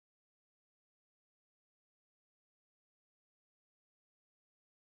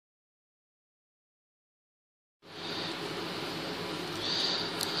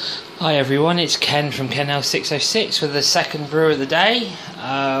Hi everyone, it's Ken from KenL606 with the second brew of the day.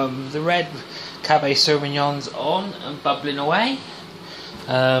 The red Cabernet Sauvignon's on and bubbling away.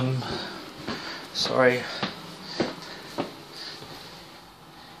 Sorry.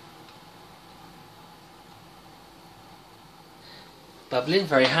 Bubbling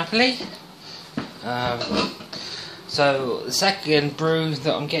very happily. So the second brew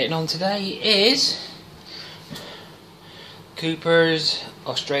that I'm getting on today is Cooper's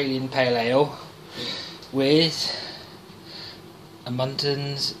Australian Pale Ale with a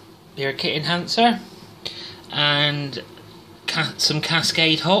Muntons Beer Kit Enhancer and some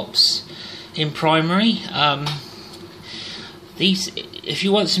Cascade hops in primary. These, if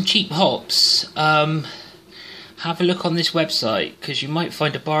you want some cheap hops, have a look on this website because you might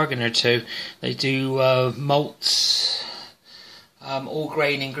find a bargain or two. They do malts, all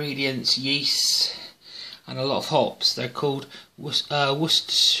grain ingredients, yeast, and a lot of hops. They're called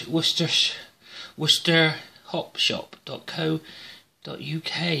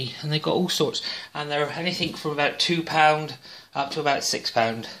worcesterhopshop.co.uk, and they've got all sorts, and they're anything from about £2 up to about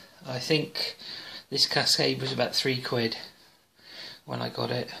 £6. I think this Cascade was about £3 when I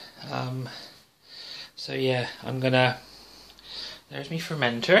got it. So yeah, there's my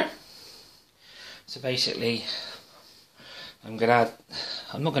fermenter. So basically I'm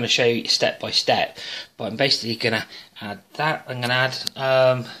not going to show you step by step, but I'm basically going to add that. I'm going to add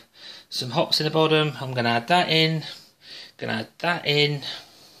some hops in the bottom. I'm going to add that in. Going to add that in.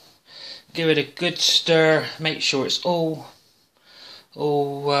 Give it a good stir. Make sure it's all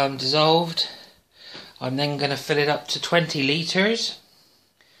dissolved. I'm then going to fill it up to 20 litres.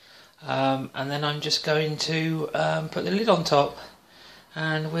 And then I'm just going to put the lid on top,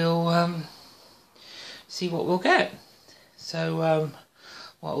 and we'll see what we'll get. So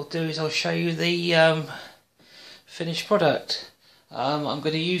what I'll do is I'll show you the finished product. I'm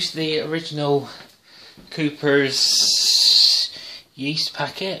going to use the original Cooper's yeast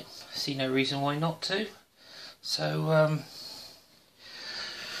packet. See no reason why not to. So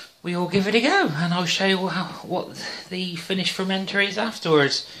we will give it a go, and I'll show you what the finished fermenter is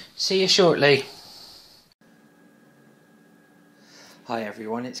afterwards. See you shortly. Hi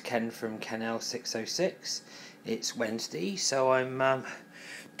everyone, it's Ken from KenL606. It's Wednesday, so I'm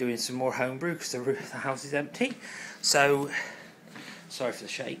doing some more homebrew because the house is empty. So, sorry for the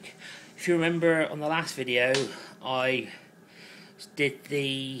shake. If you remember on the last video, I did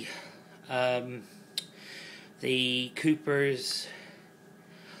the Cooper's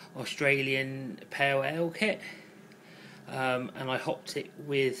Australian Pale Ale kit, and I hopped it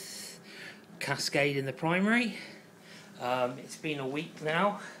with Cascade in the primary. It's been a week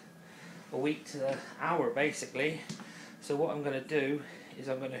now, a week to the hour basically. So what I'm going to do is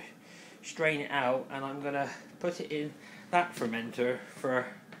I'm going to strain it out, and I'm going to put it in that fermenter for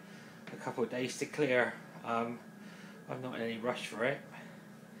a couple of days to clear. I'm not in any rush for it,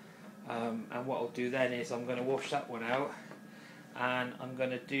 and what I'll do then is I'm going to wash that one out, and I'm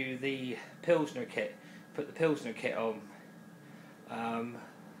going to do the Pilsner kit, put the Pilsner kit on,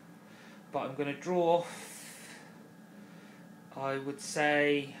 but I'm going to draw off, I would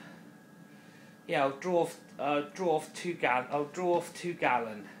say, yeah, I'll draw off 2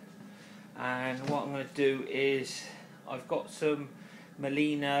 gallon, and what I'm going to do is I've got some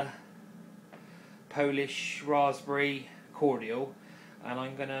Melina Polish raspberry cordial, and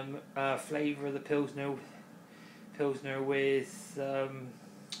I'm going to flavour the Pilsner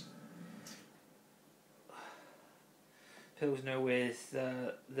with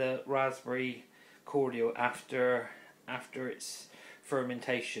the raspberry cordial after its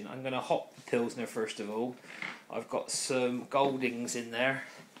fermentation. I'm going to hop the Pilsner first of all. I've got some Goldings in there.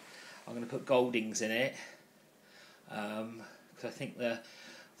 I'm going to put Goldings in it because I think the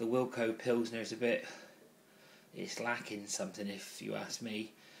Wilco Pilsner is it's lacking something, if you ask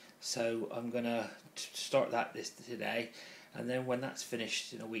me. So I'm going to start that today, and then when that's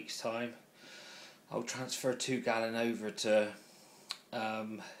finished in a week's time, I'll transfer 2 gallon over to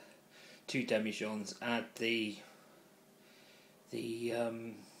 2 demijohns, add the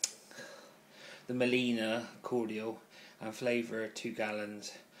Melina cordial, and flavour 2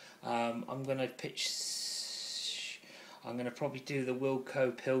 gallons. I'm going to probably do the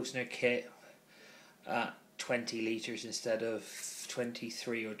Wilco Pilsner kit at 20 litres instead of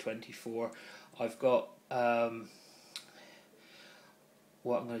 23 or 24. I've got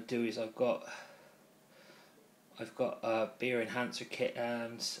what I'm going to do is I've got a beer enhancer kit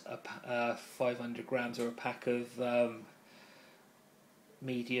and 500 grams or a pack of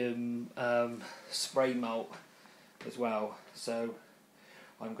medium spray malt as well. So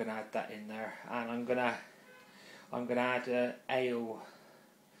I'm going to add that in there, and I'm going to add ale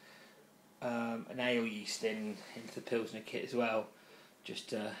an ale yeast into the Pilsner kit as well, just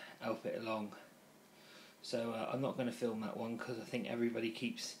to help it along. So I'm not going to film that one because I think everybody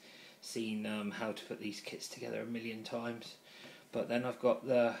keeps seeing how to put these kits together a million times. But then I've got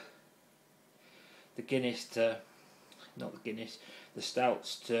the Guinness to, not the Guinness, the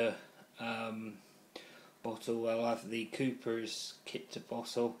stouts to bottle. I'll have the Cooper's kit to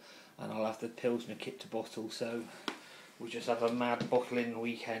bottle, and I'll have the Pilsner kit to bottle. So we'll just have a mad bottling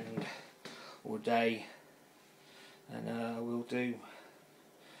weekend or day, and we'll do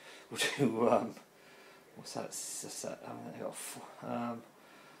what's that?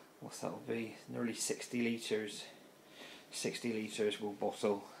 What's that will be? Nearly 60 litres. 60 litres we'll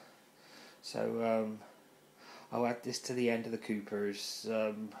bottle. So I'll add this to the end of the Cooper's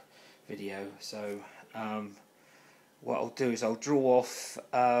video. So what I'll do is I'll draw off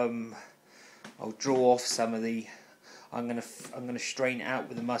some of the. I'm gonna strain it out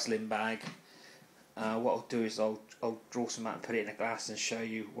with a muslin bag. What I'll do is I'll draw some out and put it in a glass and show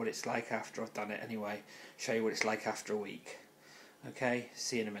you what it's like after I've done it anyway. Show you what it's like after a week. Okay,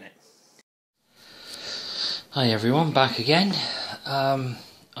 see you in a minute. Hi everyone, back again.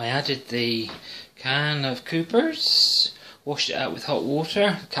 I added the can of Cooper's, washed it out with hot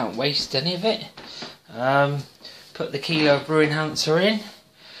water, can't waste any of it. Put the kilo of brew enhancer in,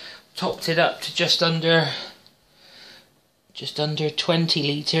 topped it up to just under 20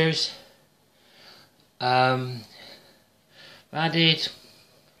 litres. Added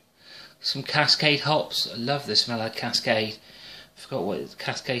some Cascade hops. I love the smell of Cascade. I forgot what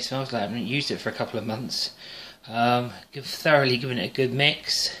Cascade smells like. I haven't used it for a couple of months. Thoroughly given it a good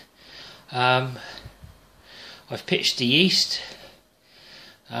mix. I've pitched the yeast,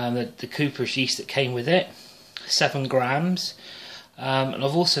 the Cooper's yeast that came with it, 7 grams. And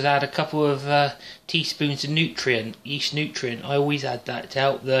I've also added a couple of teaspoons of yeast nutrient. I always add that to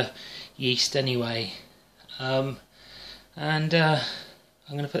help the yeast anyway. And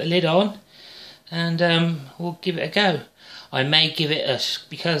I'm going to put the lid on, and we'll give it a go. I may give it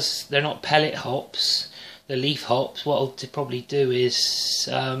because they're not pellet hops, the leaf hops. What I'll probably do is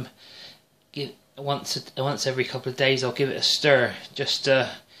give once every couple of days. I'll give it a stir, just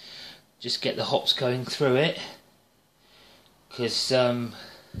get the hops going through it, because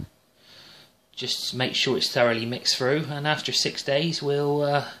just make sure it's thoroughly mixed through. And after 6 days,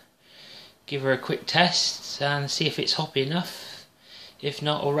 we'll give her a quick test and see if it's hoppy enough. If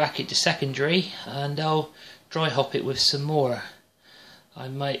not, I'll rack it to secondary and I'll dry hop it with some more. I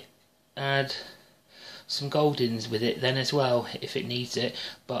might add some Goldings with it then as well if it needs it,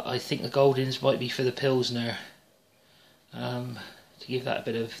 but I think the Goldings might be for the Pilsner, to give that a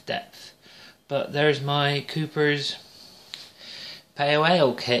bit of depth. But there's my Cooper's Pale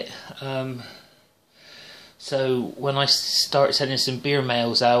Ale kit. So when I start sending some beer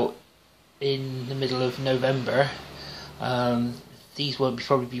mails out in the middle of November, these won't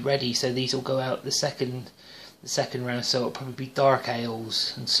probably be ready, so these will go out the second round. So it'll probably be dark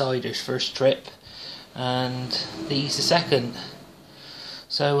ales and ciders first trip, and these the second.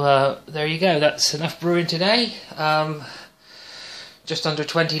 So there you go, that's enough brewing today. Just under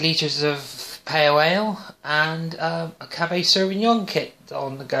 20 litres of pale ale and a Cabernet Sauvignon kit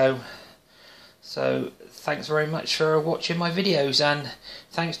on the go. So thanks very much for watching my videos, and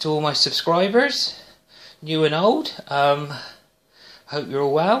thanks to all my subscribers, new and old. Hope you're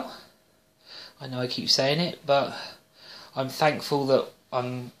all well. I know I keep saying it, but I'm thankful that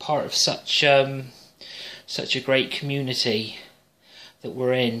I'm part of such a great community that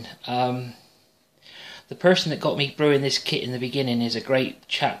we're in. The person that got me brewing this kit in the beginning is a great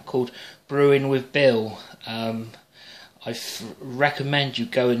chap called Brewing With Bill. I recommend you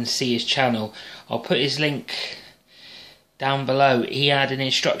go and see his channel. I'll put his link down below. He had an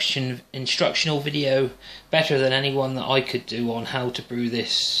instructional video better than anyone that I could do on how to brew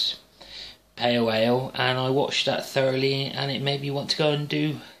this pale ale, and I watched that thoroughly, and it made me want to go and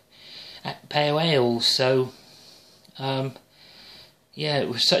do pale ales. So yeah, it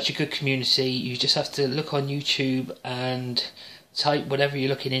was such a good community. You just have to look on YouTube and type whatever you're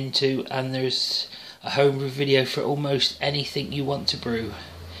looking into, and there's a homebrew video for almost anything you want to brew.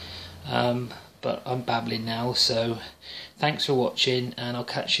 But I'm babbling now, so thanks for watching, and I'll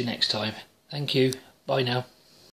catch you next time. Thank you. Bye now.